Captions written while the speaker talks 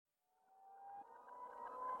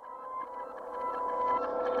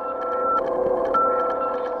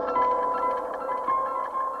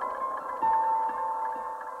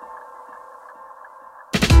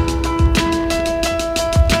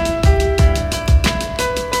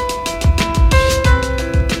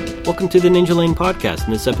Welcome to the Ninjalane Podcast.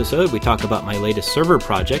 In this episode, we talk about my latest server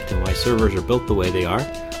project and why servers are built the way they are.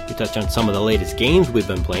 We touch on some of the latest games we've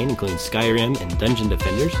been playing, including Skyrim and Dungeon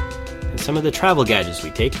Defenders, and some of the travel gadgets we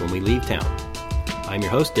take when we leave town. I'm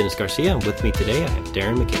your host, Dennis Garcia, and with me today I have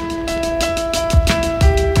Darren McKay.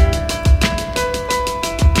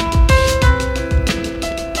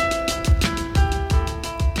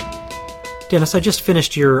 Dennis, I just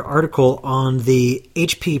finished your article on the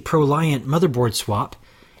HP ProLiant motherboard swap,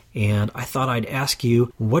 and I thought I'd ask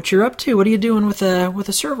you what you're up to. What are you doing with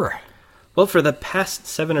a server? Well, for the past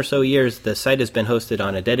 7 or so years, the site has been hosted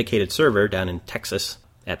on a dedicated server down in Texas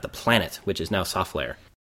at the Planet, which is now SoftLayer.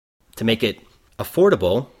 To make it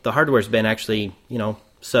affordable, the hardware's been actually,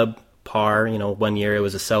 subpar. 1 year it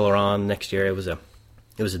was a Celeron, next year it was a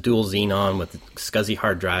dual Xenon with SCSI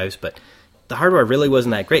hard drives, but the hardware really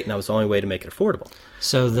wasn't that great, and that was the only way to make it affordable.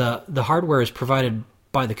 So the hardware is provided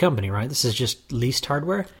by the company, right? This is just leased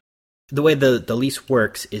hardware? The way the lease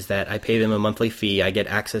works is that I pay them a monthly fee. I get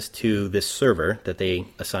access to this server that they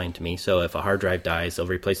assign to me. So if a hard drive dies, they'll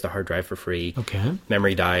replace the hard drive for free. Okay.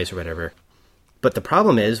 Memory dies or whatever. But the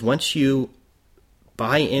problem is, once you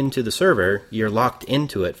buy into the server, you're locked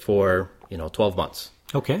into it for 12 months.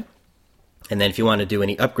 Okay. And then if you want to do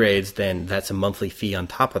any upgrades, then that's a monthly fee on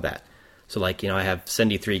top of that. So I have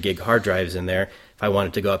 73 gig hard drives in there. If I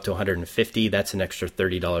wanted to go up to 150, that's an extra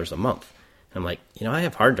 $30 a month. I'm like, I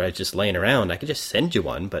have hard drives just laying around. I could just send you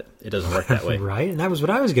one, but it doesn't work that way. Right, and that was what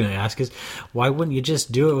I was going to ask is, why wouldn't you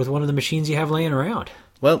just do it with one of the machines you have laying around?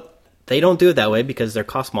 Well, they don't do it that way because their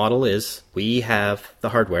cost model is we have the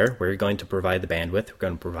hardware. We're going to provide the bandwidth. We're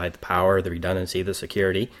going to provide the power, the redundancy, the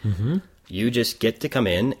security. Mm-hmm. You just get to come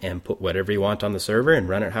in and put whatever you want on the server and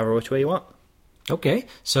run it however which way you want. Okay,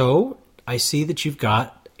 so I see that you've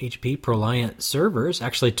got HP ProLiant servers,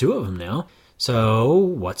 actually 2 of them now. So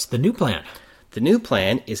what's the new plan? The new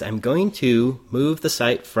plan is I'm going to move the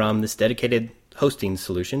site from this dedicated hosting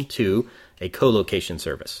solution to a co-location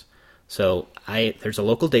service. So there's a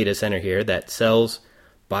local data center here that sells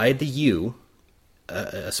by the U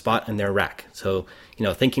a spot in their rack. So,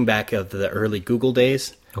 thinking back of the early Google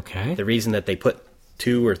days, okay, the reason that they put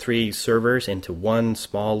 2 or 3 servers into one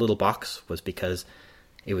small little box was because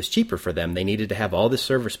it was cheaper for them. They needed to have all this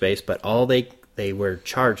server space, but all they were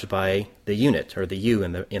charged by the unit or the U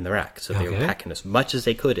in the rack. So they were packing as much as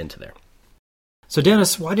they could into there. So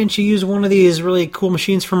Dennis, why didn't you use one of these really cool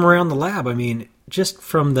machines from around the lab? I mean, just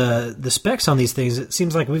from the specs on these things, it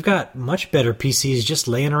seems like we've got much better PCs just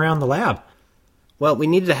laying around the lab. Well, we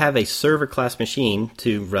needed to have a server class machine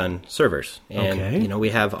to run servers. And, we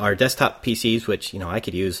have our desktop PCs, which, I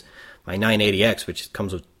could use my 980X, which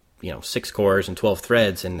comes with 6 cores and 12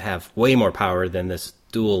 threads and have way more power than this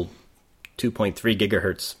dual 2.3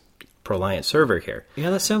 gigahertz ProLiant server here. Yeah,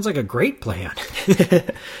 that sounds like a great plan.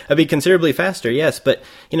 It'd be considerably faster, yes. But,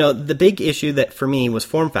 the big issue that for me was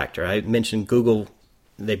form factor. I mentioned Google,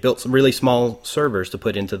 they built some really small servers to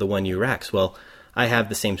put into the 1U racks. Well, I have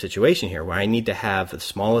the same situation here where I need to have the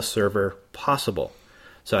smallest server possible.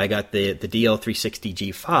 So I got the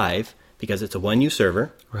DL360G5 because it's a 1U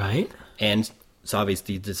server. Right. And it's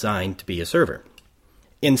obviously designed to be a server.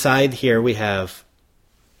 Inside here we have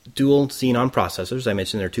dual Xenon processors. I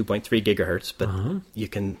mentioned they're 2.3 gigahertz, but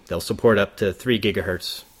they'll support up to 3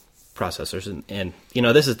 gigahertz processors. And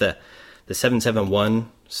this is the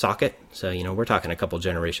 771 socket. So, we're talking a couple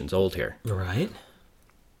generations old here. Right.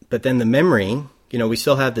 But then the memory, we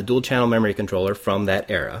still have the dual channel memory controller from that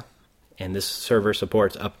era. And this server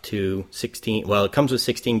supports up to 16, well, it comes with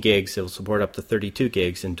 16 gigs. It'll support up to 32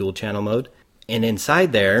 gigs in dual channel mode. And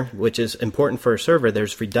inside there, which is important for a server,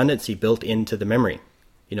 there's redundancy built into the memory.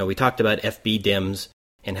 We talked about FB DIMMs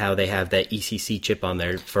and how they have that ECC chip on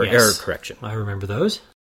there for error correction. I remember those.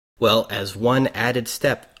 Well, as one added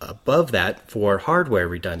step above that for hardware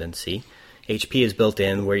redundancy, HP has built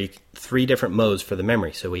in 3 different modes for the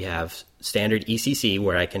memory. So we have standard ECC,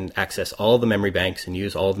 where I can access all the memory banks and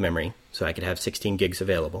use all the memory, so I could have 16 gigs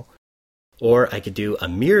available. Or I could do a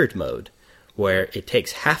mirrored mode, where it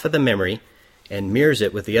takes half of the memory and mirrors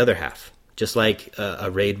it with the other half, just like a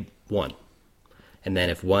RAID 1. And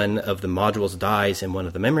then if one of the modules dies in one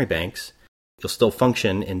of the memory banks, it'll still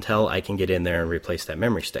function until I can get in there and replace that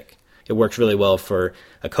memory stick. It works really well for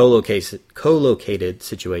a co-located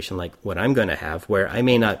situation like what I'm going to have, where I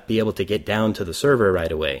may not be able to get down to the server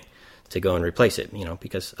right away to go and replace it,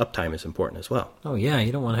 because uptime is important as well. Oh yeah,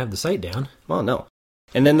 you don't want to have the site down. Well, no.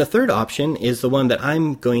 And then the third option is the one that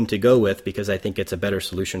I'm going to go with because I think it's a better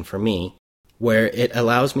solution for me, where it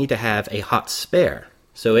allows me to have a hot spare.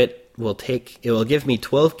 So it will give me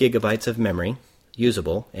 12 gigabytes of memory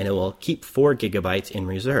usable, and it will keep 4 gigabytes in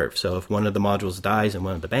reserve. So if one of the modules dies in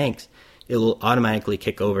one of the banks, it will automatically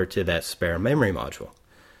kick over to that spare memory module.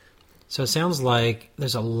 So it sounds like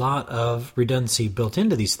there's a lot of redundancy built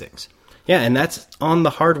into these things. Yeah, and that's on the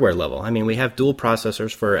hardware level. I mean, we have dual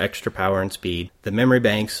processors for extra power and speed. The memory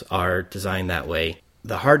banks are designed that way.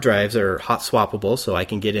 The hard drives are hot swappable, so I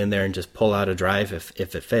can get in there and just pull out a drive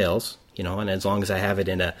if it fails, and as long as I have it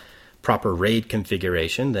in a proper RAID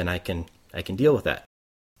configuration, then I can deal with that.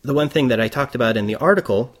 The one thing that I talked about in the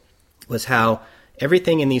article was how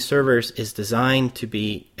everything in these servers is designed to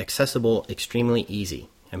be accessible extremely easy.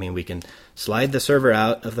 I mean, we can slide the server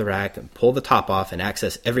out of the rack and pull the top off and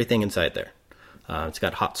access everything inside there. It's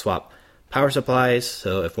got hot swap power supplies,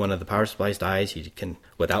 so if one of the power supplies dies, you can,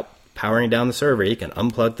 without powering down the server, you can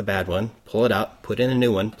unplug the bad one, pull it out, put in a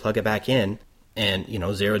new one, plug it back in, and,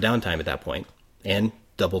 zero downtime at that point, and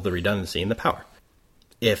double the redundancy in the power.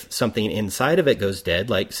 If something inside of it goes dead,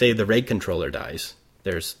 like, say, the RAID controller dies,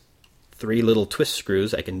 there's 3 little twist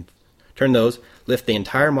screws. I can turn those, lift the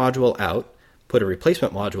entire module out, put a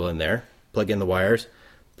replacement module in there, plug in the wires,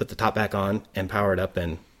 put the top back on, and power it up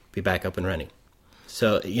and be back up and running.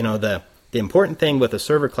 So, the important thing with a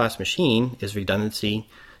server class machine is redundancy.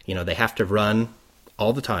 They have to run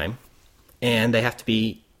all the time, and they have to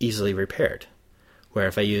be easily repaired. Where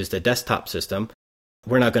if I used a desktop system,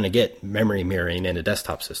 we're not going to get memory mirroring in a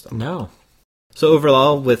desktop system. No. So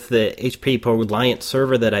overall, with the HP Reliant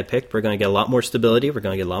server that I picked, we're going to get a lot more stability. We're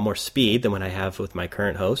going to get a lot more speed than what I have with my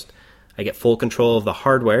current host. I get full control of the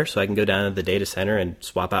hardware, so I can go down to the data center and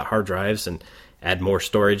swap out hard drives and add more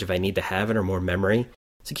storage if I need to have it, or more memory.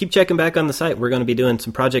 So keep checking back on the site. We're going to be doing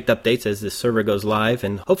some project updates as this server goes live,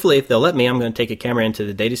 and hopefully, if they'll let me, I'm going to take a camera into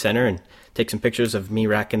the data center and take some pictures of me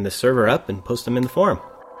racking the server up and post them in the forum.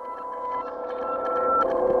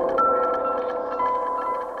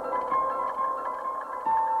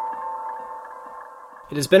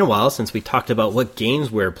 It has been a while since we talked about what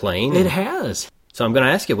games we're playing. It has. So I'm going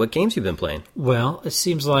to ask you, what games you've been playing? Well, it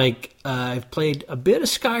seems like I've played a bit of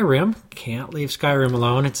Skyrim. Can't leave Skyrim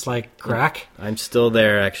alone. It's like crack. I'm still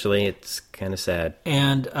there, actually. It's kind of sad.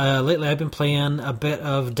 And lately I've been playing a bit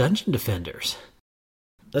of Dungeon Defenders.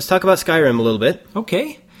 Let's talk about Skyrim a little bit.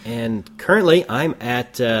 Okay. And currently I'm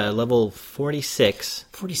at level 46.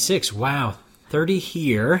 46, wow. 30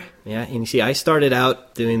 here. Yeah, and you see, I started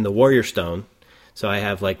out doing the Warrior Stone. So I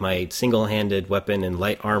have like my single-handed weapon and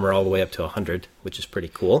light armor all the way up to 100, which is pretty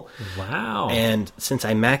cool. Wow. And since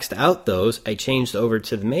I maxed out those, I changed over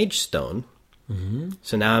to the Mage Stone. Mm-hmm.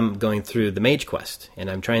 So now I'm going through the Mage Quest,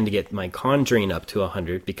 and I'm trying to get my Conjuring up to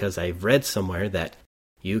 100 because I've read somewhere that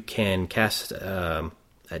you can cast a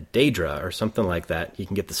Daedra or something like that. You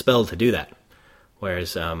can get the spell to do that.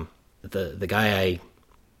 Whereas the guy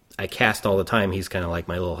I cast all the time, he's kind of like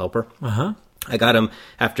my little helper. Uh-huh. I got him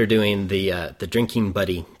after doing the drinking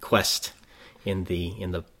buddy quest in the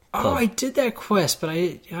pub. Oh, I did that quest, but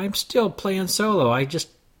I'm still playing solo. I just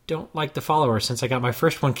don't like the follower since I got my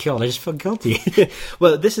first one killed. I just feel guilty.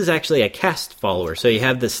 Well, this is actually a cast follower. So you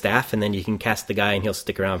have the staff, and then you can cast the guy, and he'll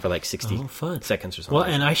stick around for like 60 seconds or something. Well,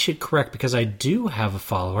 and I should correct, because I do have a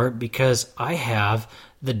follower, because I have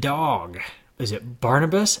the dog. Is it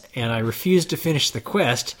Barnabas? And I refuse to finish the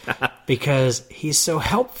quest because he's so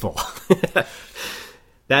helpful.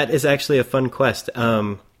 That is actually a fun quest.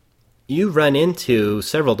 You run into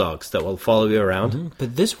several dogs that will follow you around. Mm-hmm.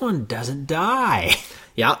 But this one doesn't die.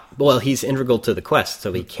 Yeah, well, he's integral to the quest,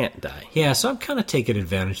 so he can't die. Yeah, so I'm kind of taking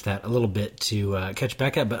advantage of that a little bit to catch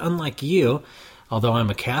back up. But unlike you, although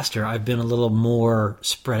I'm a caster, I've been a little more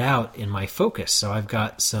spread out in my focus. So I've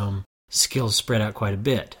got some skills spread out quite a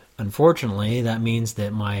bit. Unfortunately, that means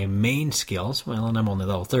that my main skills, well, and I'm only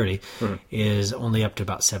level 30, is only up to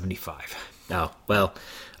about 75. Oh, well,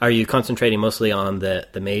 are you concentrating mostly on the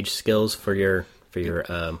mage skills for your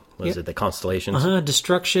the constellations?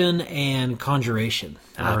 Destruction and conjuration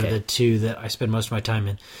are the two that I spend most of my time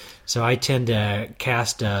in. So I tend to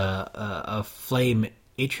cast a flame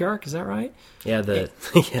Atriarch, is that right? Yeah,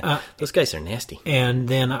 those guys are nasty. And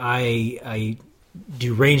then I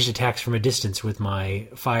do ranged attacks from a distance with my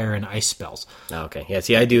fire and ice spells. Okay, yeah,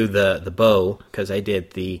 see, I do the bow, because I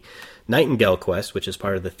did the Nightingale quest, which is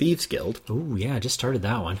part of the Thieves Guild. Ooh, yeah, I just started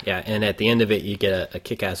that one. Yeah, and at the end of it, you get a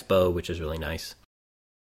kick-ass bow, which is really nice.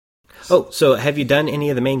 Oh, so have you done any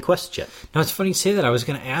of the main quests yet? No, it's funny you say that. I was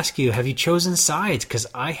going to ask you, have you chosen sides? Because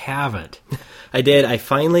I haven't. I did. I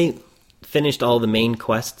finally finished all the main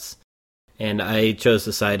quests, and I chose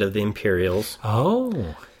the side of the Imperials.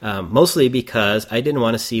 Oh. Mostly because I didn't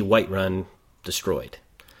want to see Whiterun destroyed.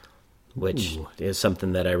 which is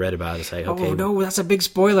something that I read about. It's like, okay. Oh, no, that's a big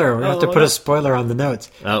spoiler. We have to put a spoiler on the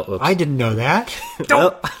notes. Oh, oops. I didn't know that.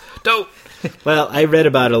 Don't. Well, I read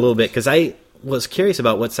about it a little bit because I was curious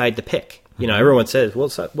about what side to pick. You know, everyone says, well,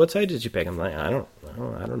 what side did you pick? I'm like, I don't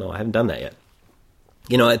know. I haven't done that yet.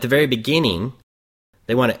 You know, at the very beginning,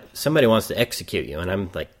 somebody wants to execute you, and I'm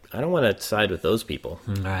like, I don't want to side with those people.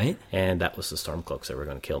 Right. And that was the Stormcloaks that were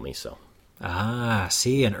going to kill me, so.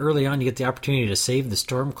 See, and early on you get the opportunity to save the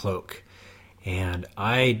Stormcloak, and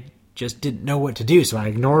I just didn't know what to do, so I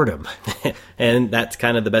ignored him. And that's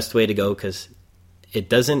kind of the best way to go, because it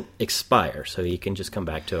doesn't expire, so you can just come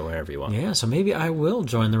back to it whenever you want. Yeah, so maybe I will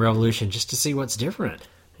join the revolution just to see what's different.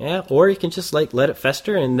 Yeah, or you can just let it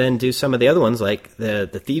fester and then do some of the other ones, like the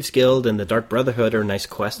Thieves Guild and the Dark Brotherhood are nice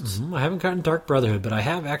quests. I haven't gotten Dark Brotherhood, but I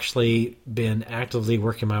have actually been actively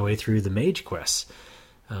working my way through the Mage quests,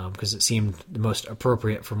 because it seemed the most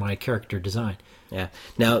appropriate for my character design. Yeah.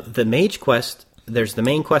 Now, the Mage quest, there's the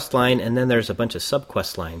main quest line, and then there's a bunch of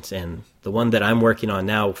sub-quest lines, and the one that I'm working on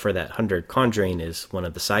now for that 100 Conjuring is one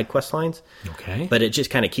of the side quest lines. Okay. But it just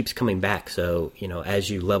kind of keeps coming back, so, you know, as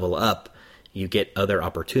you level up, you get other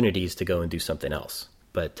opportunities to go and do something else.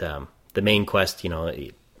 But the main quest, you know,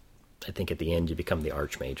 I think at the end you become the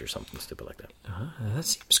Archmage or something stupid like that. That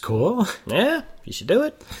seems cool. Yeah, you should do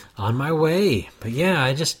it. On my way. But yeah,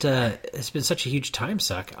 I just, it's been such a huge time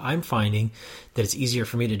suck. I'm finding that it's easier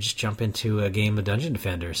for me to just jump into a game of Dungeon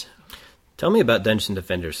Defenders. Tell me about Dungeon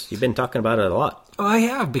Defenders. You've been talking about it a lot. Oh, I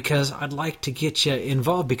have, because I'd like to get you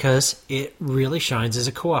involved, because it really shines as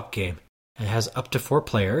a co-op game. It has up to 4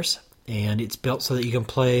 players, and it's built so that you can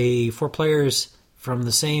play 4 players from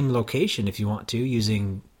the same location if you want to,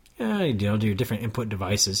 using your different input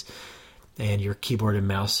devices and your keyboard and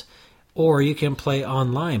mouse. Or you can play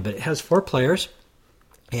online, but it has 4 players.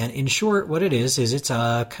 And in short, what it is it's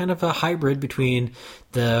a kind of a hybrid between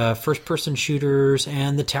the first-person shooters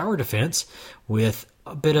and the tower defense, with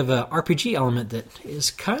a bit of a RPG element that is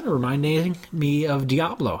kind of reminding me of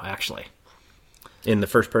Diablo, actually. In the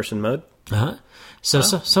first-person mode? Uh-huh. So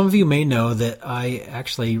some of you may know that I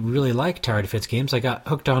actually really like tower defense games. I got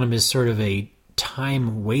hooked on them as sort of a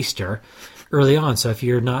time waster early on. So if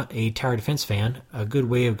you're not a tower defense fan, a good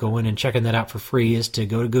way of going and checking that out for free is to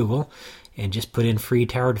go to Google and just put in free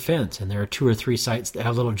tower defense. And there are 2 or 3 sites that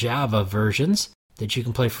have little Java versions that you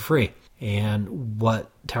can play for free. And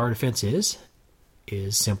what tower defense is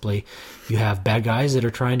simply you have bad guys that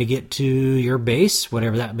are trying to get to your base,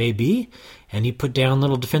 whatever that may be, and you put down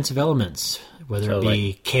little defensive elements, whether it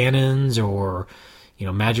be cannons or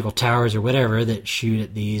magical towers or whatever, that shoot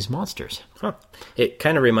at these monsters. Huh. It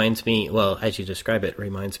kind of reminds me, well, as you describe it,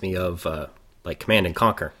 reminds me of like Command and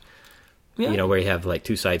Conquer. Yeah. Where you have like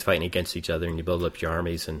 2 sides fighting against each other and you build up your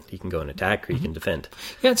armies and you can go and attack or you can defend.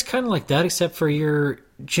 Yeah, it's kind of like that, except for you're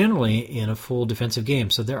generally in a full defensive game.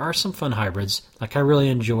 So there are some fun hybrids. Like I really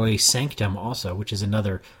enjoy Sanctum also, which is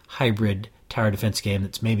another hybrid tower defense game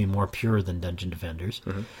that's maybe more pure than Dungeon Defenders.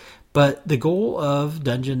 Mm-hmm. But the goal of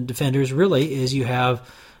Dungeon Defenders really is you have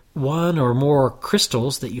 1 or more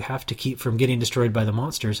crystals that you have to keep from getting destroyed by the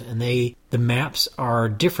monsters, and the maps are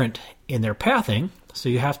different in their pathing, so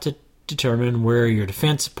you have to determine where your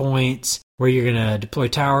defense points, where you're going to deploy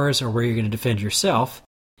towers, or where you're going to defend yourself.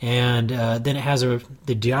 And then it has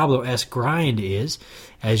the Diablo-esque grind is,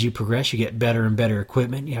 as you progress, you get better and better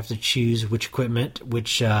equipment. You have to choose which equipment,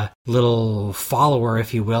 which little follower,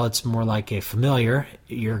 if you will, it's more like a familiar,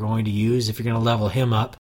 you're going to use if you're going to level him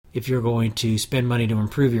up, if you're going to spend money to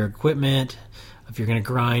improve your equipment, if you're going to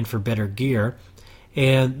grind for better gear.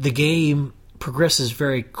 And the game progresses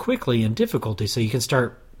very quickly in difficulty, so you can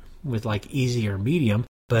start with like easy or medium,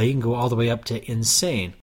 but you can go all the way up to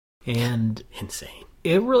insane. And insane.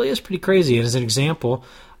 It really is pretty crazy. And as an example,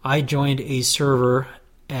 I joined a server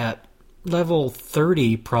at level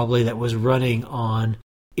 30 probably that was running on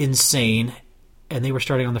insane, and they were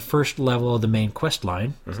starting on the first level of the main quest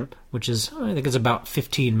line, which is, I think it's about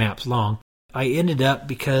 15 maps long. I ended up,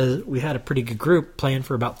 because we had a pretty good group, playing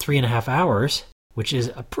for about 3.5 hours, which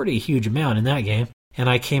is a pretty huge amount in that game. And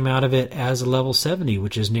I came out of it as a level 70,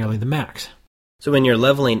 which is nearly the max. So when you're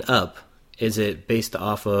leveling up, is it based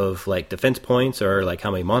off of like defense points or like how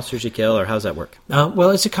many monsters you kill, or how does that work?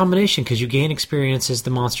 Well, it's a combination, because you gain experience as the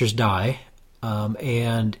monsters die.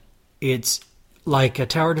 And it's like a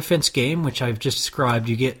tower defense game, which I've just described.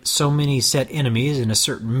 You get so many set enemies in a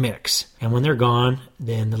certain mix. And when they're gone,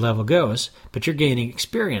 then the level goes. But you're gaining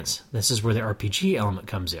experience. This is where the RPG element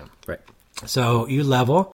comes in. Right. So you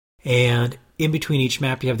level, and in between each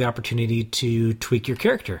map, you have the opportunity to tweak your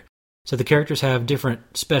character. So the characters have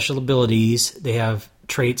different special abilities. They have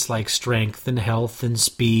traits like strength and health and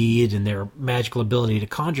speed and their magical ability to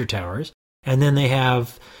conjure towers. And then they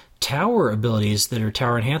have tower abilities that are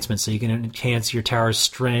tower enhancements. So you can enhance your tower's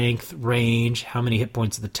strength, range, how many hit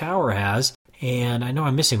points the tower has. And I know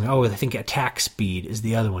I'm missing, I think attack speed is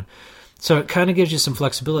the other one. So it kind of gives you some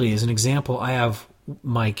flexibility. As an example, I have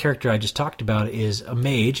my character I just talked about is a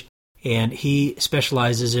mage, and he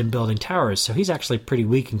specializes in building towers. So he's actually pretty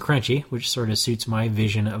weak and crunchy, which sort of suits my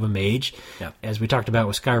vision of a mage. Yeah. As we talked about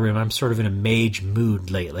with Skyrim, I'm sort of in a mage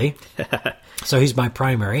mood lately. So he's my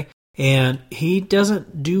primary. And he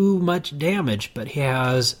doesn't do much damage, but he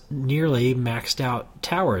has nearly maxed out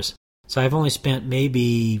towers. So I've only spent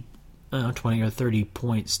maybe 20 or 30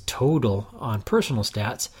 points total on personal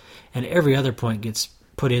stats, and every other point gets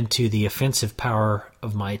put into the offensive power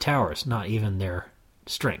of my towers, not even their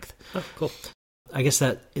strength. Oh, cool. I guess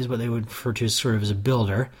that is what they would refer to sort of as a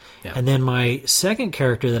builder. Yeah. And then my second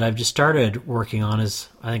character that I've just started working on is,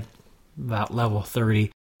 I think, about level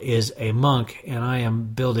 30, is a monk, and I am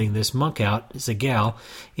building this monk out, it's a gal,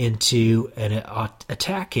 into an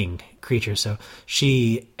attacking creature. So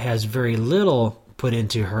she has very little put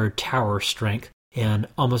into her tower strength and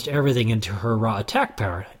almost everything into her raw attack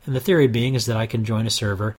power. And the theory being is that I can join a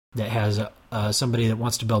server that has somebody that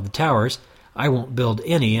wants to build the towers. I won't build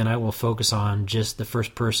any, and I will focus on just the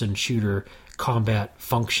first-person shooter combat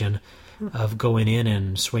function of going in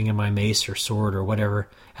and swinging my mace or sword or whatever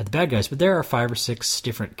at the bad guys. But there are 5 or 6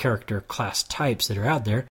 different character class types that are out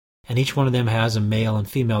there, and each one of them has a male and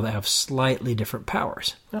female that have slightly different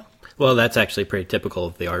powers. Oh. Well, that's actually pretty typical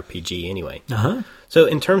of the RPG anyway. Uh-huh. So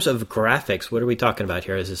in terms of graphics, what are we talking about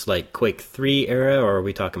here? Is this like Quake 3 era, or are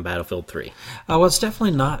we talking Battlefield 3? Well, it's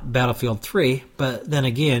definitely not Battlefield 3, but then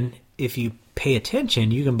again, if you pay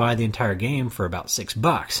attention, you can buy the entire game for about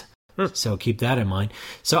 $6. So keep that in mind.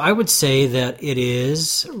 So I would say that it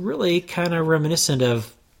is really kind of reminiscent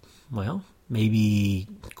of, well, maybe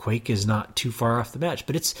Quake is not too far off the match,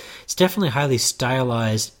 but it's definitely highly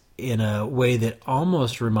stylized in a way that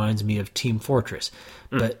almost reminds me of Team Fortress,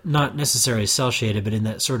 but not necessarily cel-shaded, but in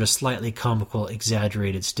that sort of slightly comical,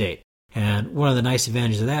 exaggerated state. And one of the nice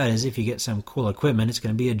advantages of that is if you get some cool equipment, it's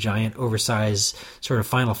going to be a giant, oversized, sort of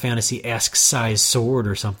Final Fantasy-esque size sword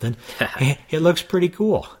or something. It looks pretty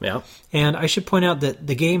cool. Yeah. And I should point out that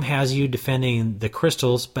the game has you defending the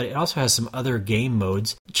crystals, but it also has some other game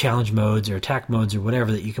modes, challenge modes or attack modes or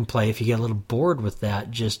whatever that you can play. If you get a little bored with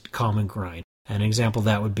that, just calm and grind. An example of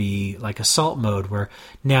that would be like assault mode, where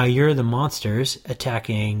now you're the monsters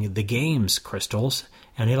attacking the game's crystals,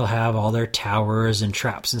 and it'll have all their towers and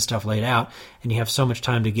traps and stuff laid out, and you have so much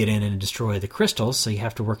time to get in and destroy the crystals, so you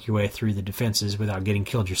have to work your way through the defenses without getting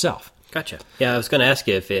killed yourself. Gotcha. Yeah, I was going to ask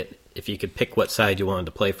you if you could pick what side you wanted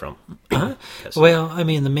to play from. Well, I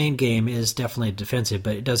mean, the main game is definitely defensive,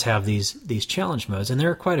 but it does have these challenge modes, and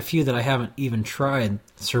there are quite a few that I haven't even tried,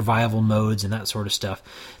 survival modes and that sort of stuff,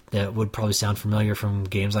 that would probably sound familiar from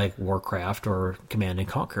games like Warcraft or Command &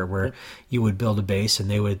 Conquer, where you would build a base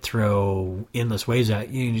and they would throw endless waves at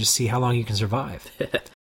you and just see how long you can survive.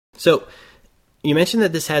 So, you mentioned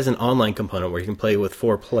that this has an online component where you can play with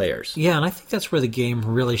 4 players. Yeah, and I think that's where the game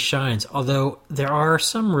really shines, although there are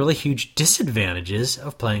some really huge disadvantages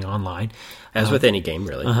of playing online. As with any game,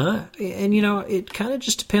 really. And, it kind of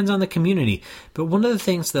just depends on the community. But one of the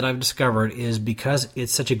things that I've discovered is because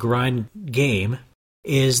it's such a grind game,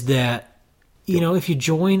 is that, if you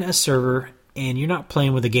join a server and you're not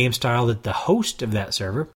playing with a game style that the host of that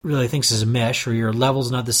server really thinks is a mesh, or your level's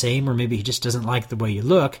not the same, or maybe he just doesn't like the way you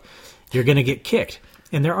look, you're going to get kicked.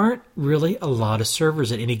 And there aren't really a lot of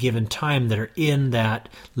servers at any given time that are in that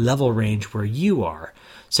level range where you are.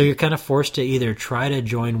 So you're kind of forced to either try to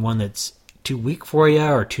join one that's too weak for you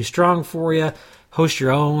or too strong for you, host your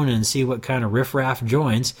own and see what kind of riffraff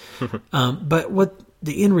joins. But what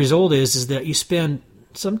the end result is that you spend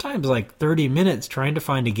sometimes like 30 minutes trying to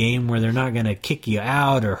find a game where they're not going to kick you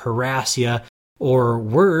out or harass you, or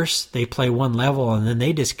worse, they play one level and then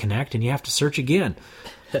they disconnect and you have to search again.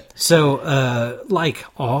 So, like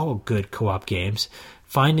all good co-op games,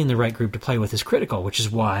 finding the right group to play with is critical, which is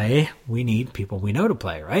why we need people we know to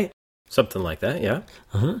play, right? Something like that, yeah.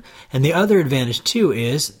 And the other advantage, too,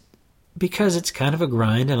 is because it's kind of a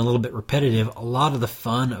grind and a little bit repetitive, a lot of the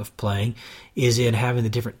fun of playing is in having the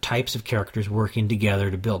different types of characters working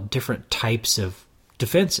together to build different types of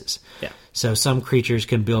defenses. Yeah. So some creatures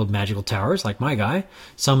can build magical towers, like my guy.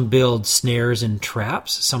 Some build snares and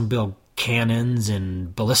traps. Some build cannons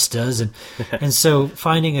and ballistas. And so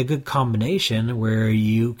finding a good combination where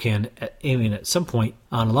you can, at some point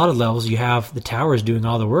on a lot of levels, you have the towers doing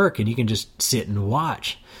all the work and you can just sit and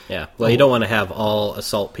watch. Yeah, well, you don't want to have all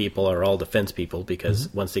assault people or all defense people,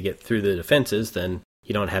 because once they get through the defenses, then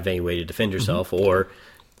you don't have any way to defend yourself, or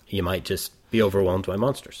you might just be overwhelmed by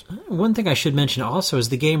monsters. One thing I should mention also is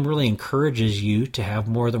the game really encourages you to have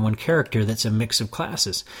more than one character that's a mix of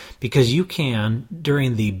classes, because you can,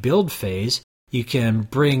 during the build phase, you can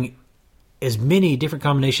bring as many different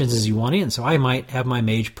combinations as you want in. So I might have my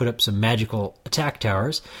mage put up some magical attack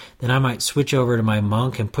towers, then I might switch over to my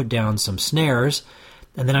monk and put down some snares,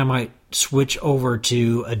 and then I might switch over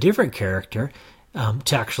to a different character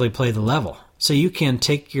to actually play the level. So you can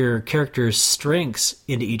take your character's strengths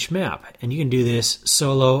into each map, and you can do this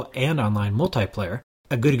solo and online multiplayer.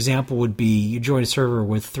 A good example would be you join a server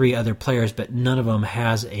with 3 other players, but none of them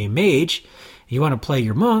has a mage. You want to play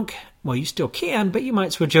your monk. Well, you still can, but you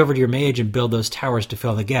might switch over to your mage and build those towers to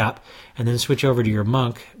fill the gap, and then switch over to your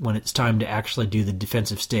monk when it's time to actually do the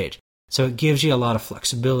defensive stage. So it gives you a lot of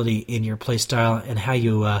flexibility in your playstyle and how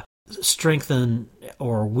you strengthen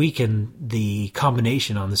or weaken the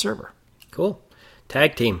combination on the server. Cool.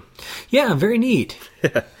 Tag team. Yeah, very neat.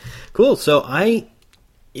 Cool. So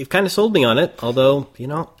you've kind of sold me on it, although,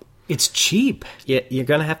 it's cheap. Yeah, you're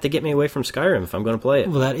going to have to get me away from Skyrim if I'm going to play it.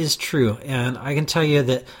 Well, that is true. And I can tell you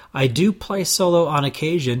that I do play solo on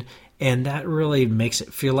occasion, and that really makes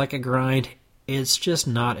it feel like a grind. It's just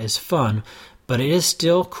not as fun, but it is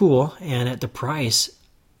still cool. And at the price,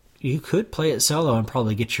 you could play it solo and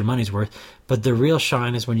probably get your money's worth. But the real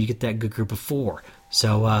shine is when you get that good group of 4.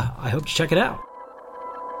 So I hope you check it out.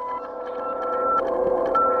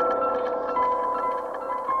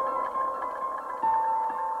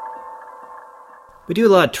 We do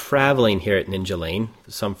a lot of traveling here at Ninjalane,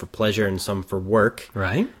 some for pleasure and some for work.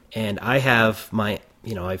 Right. And I have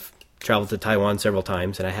I've traveled to Taiwan several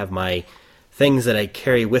times, and I have my things that I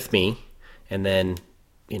carry with me, and then,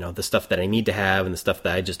 the stuff that I need to have and the stuff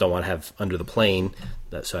that I just don't want to have under the plane,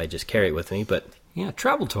 so I just carry it with me. But yeah,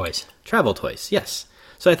 travel toys. Travel toys, yes.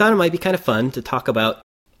 So I thought it might be kind of fun to talk about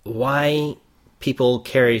why people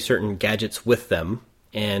carry certain gadgets with them,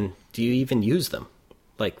 and do you even use them?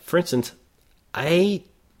 Like, for instance, I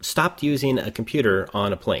stopped using a computer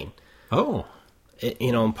on a plane. Oh.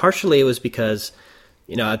 Partially it was because,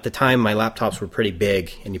 at the time my laptops were pretty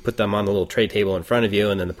big, and you put them on the little tray table in front of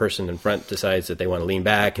you, and then the person in front decides that they want to lean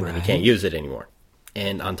back, and then you can't use it anymore.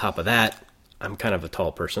 And on top of that, I'm kind of a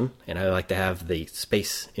tall person, and I like to have the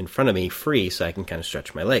space in front of me free so I can kind of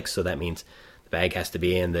stretch my legs. So that means the bag has to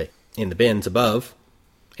be in the bins above,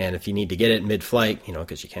 and if you need to get it mid-flight,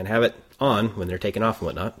 because you can't have it on when they're taking off and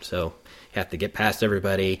whatnot, so you have to get past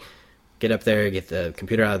everybody, get up there, get the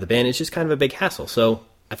computer out of the bin. It's just kind of a big hassle. So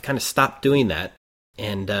I've kind of stopped doing that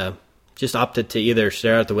and just opted to either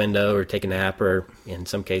stare out the window or take a nap or, in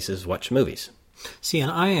some cases, watch movies. See, and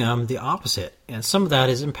I am the opposite. And some of that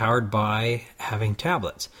is empowered by having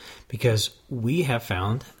tablets. Because we have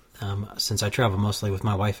found, since I travel mostly with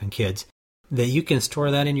my wife and kids, that you can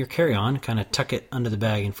store that in your carry-on, kind of tuck it under the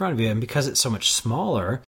bag in front of you. And because it's so much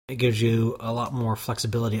smaller, it gives you a lot more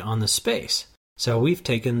flexibility on the space. So we've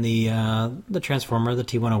taken the Transformer, the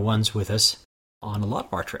T101s, with us on a lot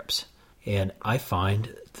of our trips. And I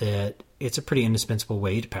find that it's a pretty indispensable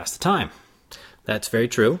way to pass the time. That's very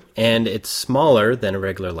true. And it's smaller than a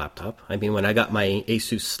regular laptop. I mean, when I got my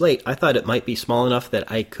Asus Slate, I thought it might be small enough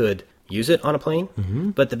that I could use it on a plane. Mm-hmm.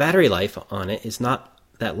 But the battery life on it is not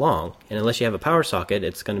that long. And unless you have a power socket,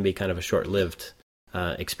 it's going to be kind of a short-lived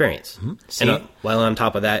experience. Mm-hmm. And while on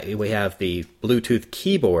top of that, we have the Bluetooth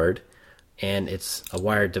keyboard, and it's a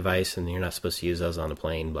wired device, and you're not supposed to use those on a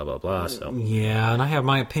plane, blah, blah, blah. So yeah, and I have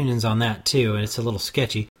my opinions on that, too, and it's a little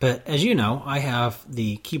sketchy. But as you know, I have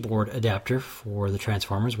the keyboard adapter for the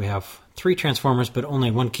Transformers. We have 3 Transformers, but only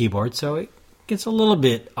 1 keyboard, so it gets a little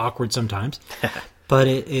bit awkward sometimes. But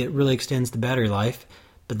it really extends the battery life.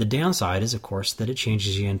 But the downside is, of course, that it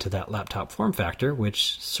changes you into that laptop form factor,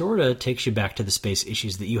 which sort of takes you back to the space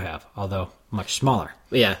issues that you have, although much smaller.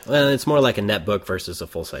 Yeah, well, it's more like a netbook versus a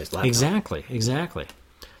full-size laptop. Exactly.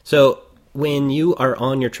 So when you are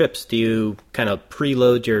on your trips, do you kind of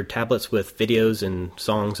preload your tablets with videos and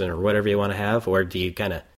songs or whatever you want to have, or do you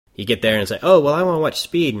kind of you get there and say, oh, well, I want to watch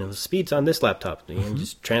Speed, and Speed's on this laptop. Do you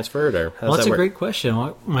just transfer it, or how does that work? Well, that's a great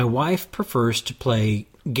question. My wife prefers to play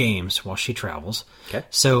games while she travels. Okay.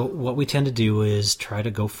 So what we tend to do is try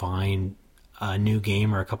to go find a new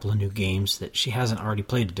game or a couple of new games that she hasn't already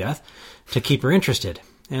played to death to keep her interested.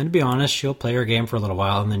 And to be honest, she'll play her game for a little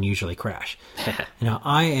while and then usually crash. Now,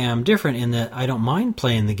 I am different in that I don't mind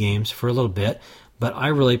playing the games for a little bit, but I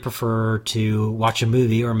really prefer to watch a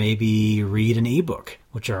movie or maybe read an ebook,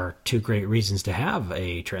 which are 2 great reasons to have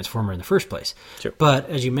a Transformer in the first place. Sure. But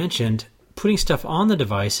as you mentioned, putting stuff on the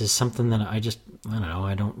device is something that I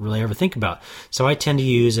don't really ever think about. So I tend to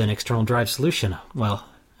use an external drive solution. Well,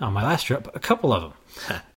 on my last trip, a couple of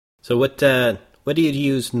them. So what do you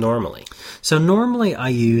use normally? So normally I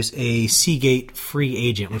use a Seagate Free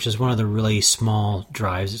Agent, which is one of the really small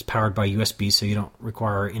drives. It's powered by USB, so you don't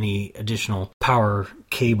require any additional power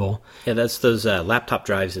cable. Yeah, that's those laptop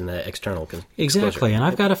drives in the external Exactly, and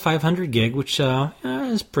I've got a 500 gig, which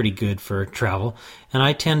is pretty good for travel. And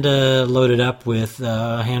I tend to load it up with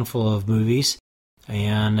a handful of movies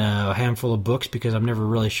and a handful of books because I'm never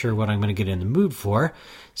really sure what I'm going to get in the mood for.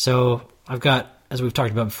 So I've got, as we've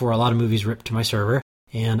talked about before, a lot of movies ripped to my server,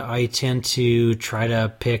 and I tend to try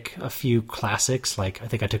to pick a few classics, like I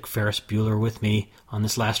think I took Ferris Bueller with me on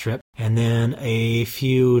this last trip, and then a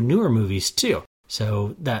few newer movies too.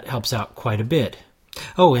 So that helps out quite a bit.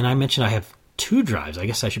 Oh, and I mentioned I have 2 drives. I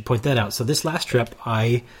guess I should point that out. So this last trip,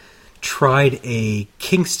 I tried a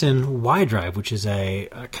Kingston Y drive, which is a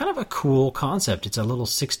kind of a cool concept. It's a little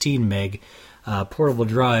 16 meg portable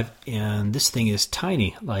drive, and this thing is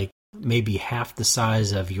tiny, like maybe half the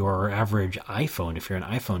size of your average iPhone if you're an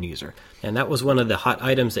iPhone user. And that was one of the hot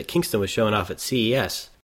items that Kingston was showing off at CES.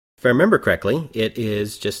 If I remember correctly, it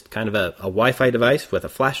is just kind of a Wi-Fi device with a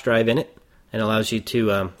flash drive in it, and allows you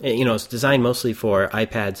to, it's designed mostly for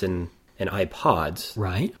iPads and iPods.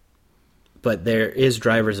 Right. But there is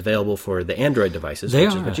drivers available for the Android devices, which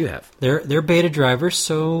is what you have. They're beta drivers,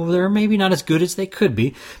 so they're maybe not as good as they could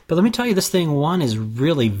be. But let me tell you, this thing, one, is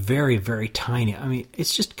really very, very tiny. I mean,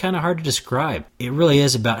 it's just kind of hard to describe. It really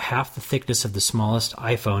is about half the thickness of the smallest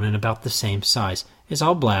iPhone and about the same size. It's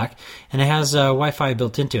all black, and it has Wi-Fi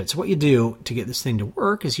built into it. So what you do to get this thing to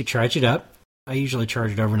work is you charge it up. I usually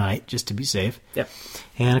charge it overnight just to be safe. Yep.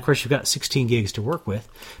 And of course, you've got 16 gigs to work with.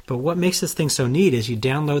 But what makes this thing so neat is you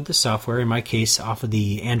download the software, in my case, off of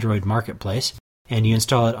the Android marketplace, and you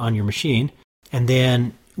install it on your machine. And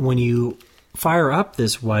then when you fire up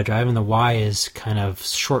this Y drive, and the Y is kind of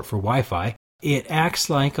short for Wi-Fi, it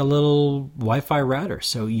acts like a little Wi-Fi router.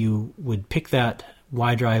 So you would pick that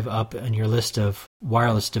Y drive up on your list of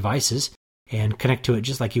wireless devices and connect to it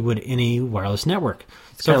just like you would any wireless network.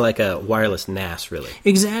 It's kind of like a wireless NAS, really.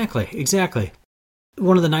 Exactly.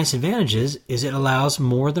 One of the nice advantages is it allows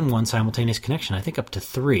more than one simultaneous connection, I think up to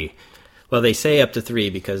 3. Well, they say up to 3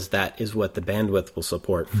 because that is what the bandwidth will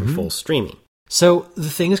support for full streaming. So the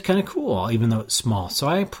thing is kind of cool, even though it's small. So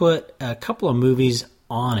I put a couple of movies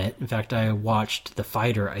on it. In fact, I watched The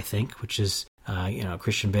Fighter, I think, which is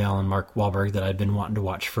Christian Bale and Mark Wahlberg that I've been wanting to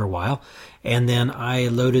watch for a while. And then I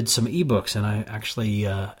loaded some ebooks, and I actually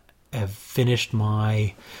have finished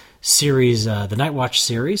my series, the Night Watch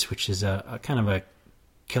series, which is a kind of a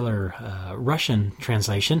killer Russian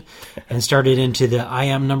translation, and started into the I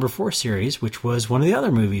Am Number 4 series, which was one of the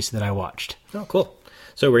other movies that I watched. Oh, cool.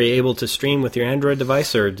 So were you able to stream with your Android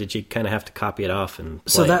device, or did you kind of have to copy it off and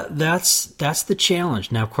play? So that's the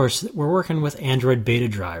challenge. Now, of course, we're working with Android beta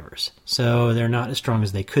drivers, so they're not as strong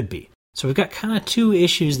as they could be. So we've got kind of 2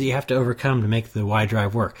 issues that you have to overcome to make the Y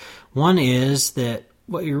drive work. One is that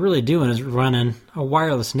what you're really doing is running a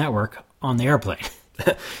wireless network on the airplane.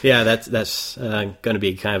 Yeah, that's going to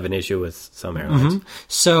be kind of an issue with some airlines. Mm-hmm.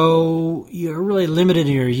 So you're really limited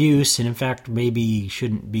in your use, and in fact, maybe you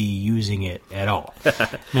shouldn't be using it at all.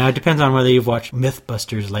 Now, it depends on whether you've watched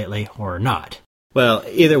Mythbusters lately or not. Well,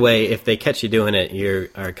 either way, if they catch you doing it, you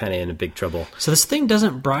are kind of in a big trouble. So this thing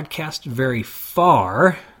doesn't broadcast very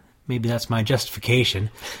far. Maybe that's my justification.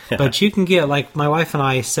 But you can get, like, my wife and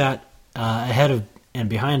I sat ahead of and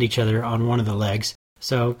behind each other on one of the legs,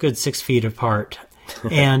 so good 6 feet apart.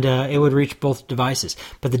 And it would reach both devices.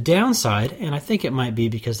 But the downside, and I think it might be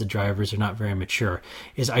because the drivers are not very mature,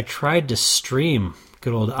 is I tried to stream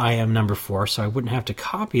good old I Am Number 4 so I wouldn't have to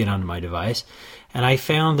copy it onto my device. And I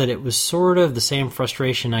found that it was sort of the same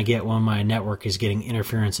frustration I get when my network is getting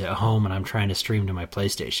interference at home and I'm trying to stream to my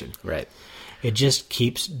PlayStation. Right. It just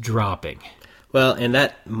keeps dropping. Well, and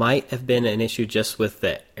that might have been an issue just with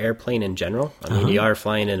the airplane in general. I mean, you are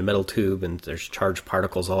flying in a metal tube and there's charged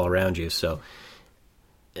particles all around you, so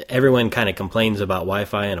everyone kind of complains about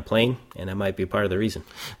Wi-Fi in a plane, and that might be part of the reason.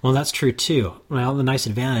 Well, that's true too. Well, the nice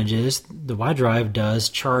advantage is the Y drive does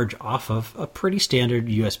charge off of a pretty standard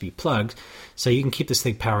USB plug, so you can keep this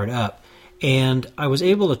thing powered up. And I was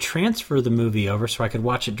able to transfer the movie over so I could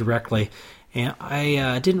watch it directly, and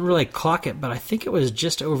I didn't really clock it, but I think it was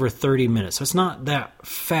just over 30 minutes. So it's not that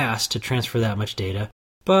fast to transfer that much data.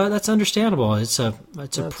 But that's understandable. It's a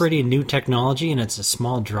pretty new technology, and it's a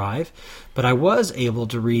small drive. But I was able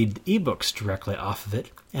to read ebooks directly off of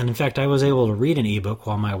it. And in fact, I was able to read an ebook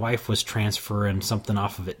while my wife was transferring something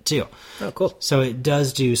off of it too. Oh, cool. So it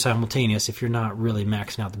does do simultaneous if you're not really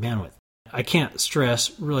maxing out the bandwidth. I can't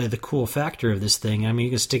stress really the cool factor of this thing. I mean,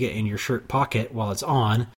 you can stick it in your shirt pocket while it's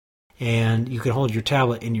on, and you can hold your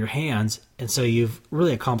tablet in your hands, and so you've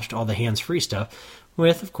really accomplished all the hands-free stuff,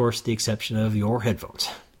 with, of course, the exception of your headphones.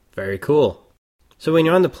 Very cool. So when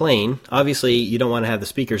you're on the plane, obviously you don't want to have the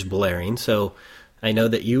speakers blaring, so I know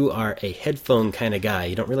that you are a headphone kind of guy.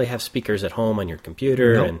 You don't really have speakers at home on your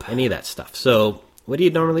computer and any of that stuff. So what do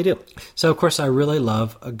you normally do? So, of course, I really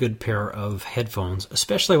love a good pair of headphones,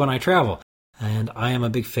 especially when I travel. And I am a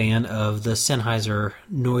big fan of the Sennheiser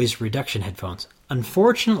noise reduction headphones.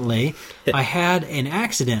 Unfortunately, I had an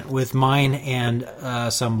accident with mine and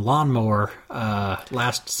some lawnmower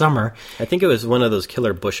last summer. I think it was one of those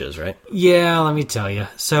killer bushes, right? Yeah, let me tell you.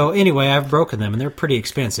 So anyway, I've broken them, and they're pretty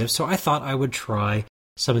expensive. So I thought I would try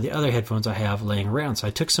some of the other headphones I have laying around. So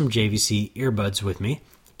I took some JVC earbuds with me,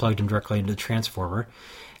 plugged them directly into the transformer,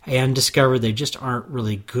 and discovered they just aren't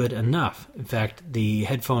really good enough. In fact, the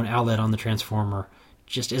headphone outlet on the transformer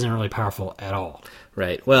just isn't really powerful at all.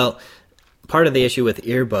 Right. Well, part of the issue with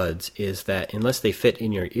earbuds is that unless they fit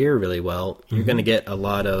in your ear really well, you're going to get a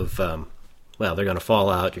lot of, they're going to fall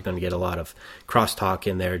out. You're going to get a lot of crosstalk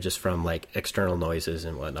in there just from like external noises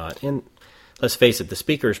and whatnot. And let's face it, the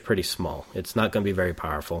speaker is pretty small. It's not going to be very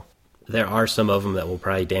powerful. There are some of them that will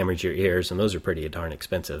probably damage your ears, and those are pretty darn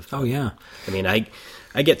expensive. Oh, yeah. I mean, I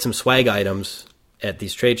get some swag items at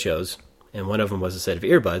these trade shows, and one of them was a set of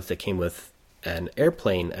earbuds that came with an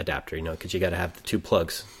airplane adapter, because you got to have the two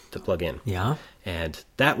plugs to plug in. Yeah. And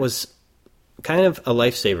that was kind of a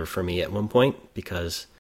lifesaver for me at one point because,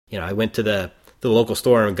 I went to the local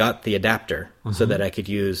store and got the adapter so that I could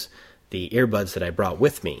use the earbuds that I brought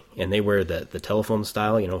with me. And they were the telephone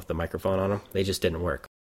style, with the microphone on them. They just didn't work.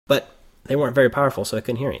 But they weren't very powerful, so I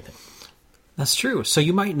couldn't hear anything. That's true. So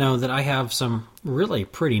you might know that I have some really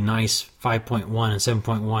pretty nice 5.1 and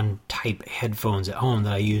 7.1 type headphones at home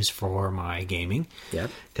that I use for my gaming. Yeah.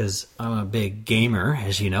 Because I'm a big gamer,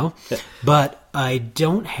 as you know. But I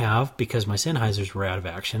don't have, because my Sennheisers were out of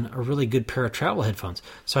action, a really good pair of travel headphones.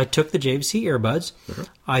 So I took the JVC earbuds.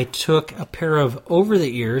 I took a pair of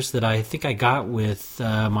over-the-ears that I think I got with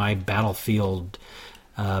my Battlefield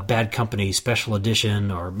Bad Company Special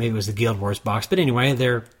Edition, or maybe it was the Guild Wars box. But anyway,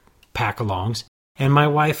 they're pack-alongs. And my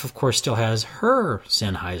wife, of course, still has her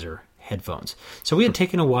Sennheiser headphones. So we had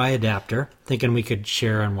taken a Y adapter, thinking we could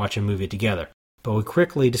share and watch a movie together. But we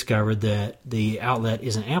quickly discovered that the outlet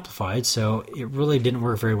isn't amplified, so it really didn't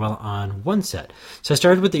work very well on one set. So I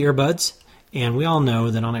started with the earbuds, and we all know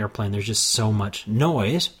that on an airplane there's just so much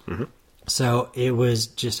noise. So it was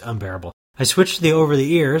just unbearable. I switched to the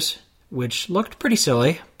over-the-ears, which looked pretty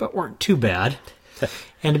silly, but weren't too bad.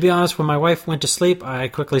 And to be honest, when my wife went to sleep, I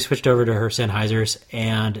quickly switched over to her Sennheisers,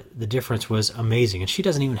 and the difference was amazing. And she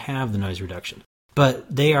doesn't even have the noise reduction.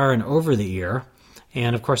 But they are an over-the-ear,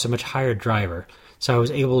 and of course a much higher driver. So I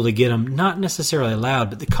was able to get them not necessarily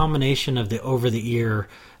loud, but the combination of the over-the-ear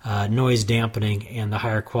noise dampening and the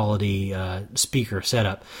higher quality speaker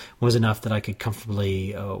setup was enough that I could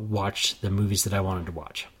comfortably watch the movies that I wanted to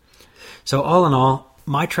watch. So all in all,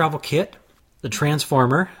 my travel kit, the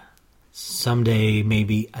transformer, someday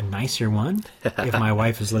maybe a nicer one if my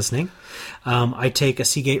wife is listening. I take a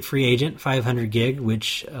Seagate Free Agent 500 gig,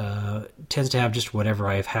 which tends to have just whatever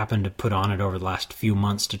I've happened to put on it over the last few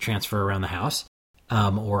months to transfer around the house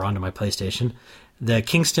or onto my PlayStation. The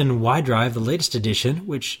Kingston Y Drive, the latest edition,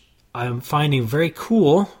 which I'm finding very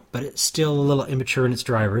cool, but it's still a little immature in its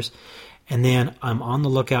drivers. And then I'm on the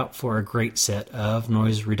lookout for a great set of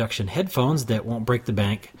noise reduction headphones that won't break the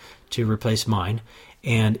bank to replace mine.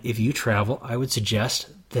 And if you travel, I would suggest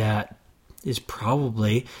that is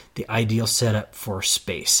probably the ideal setup for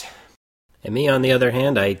space. And me, on the other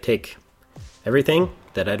hand, I take everything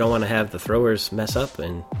that I don't want to have the throwers mess up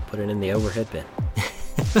and put it in the overhead bin.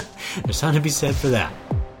 There's something to be said for that.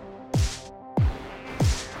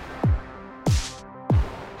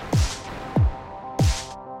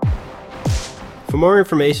 For more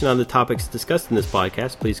information on the topics discussed in this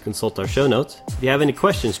podcast, please consult our show notes. If you have any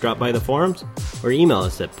questions, drop by the forums or email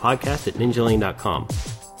us at podcast@ninjalane.com.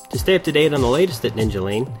 To stay up to date on the latest at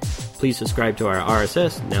Ninjalane, please subscribe to our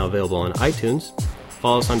RSS, now available on iTunes.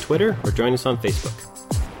 Follow us on Twitter or join us on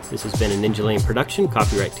Facebook. This has been a Ninjalane production,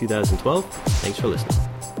 copyright 2012. Thanks for listening.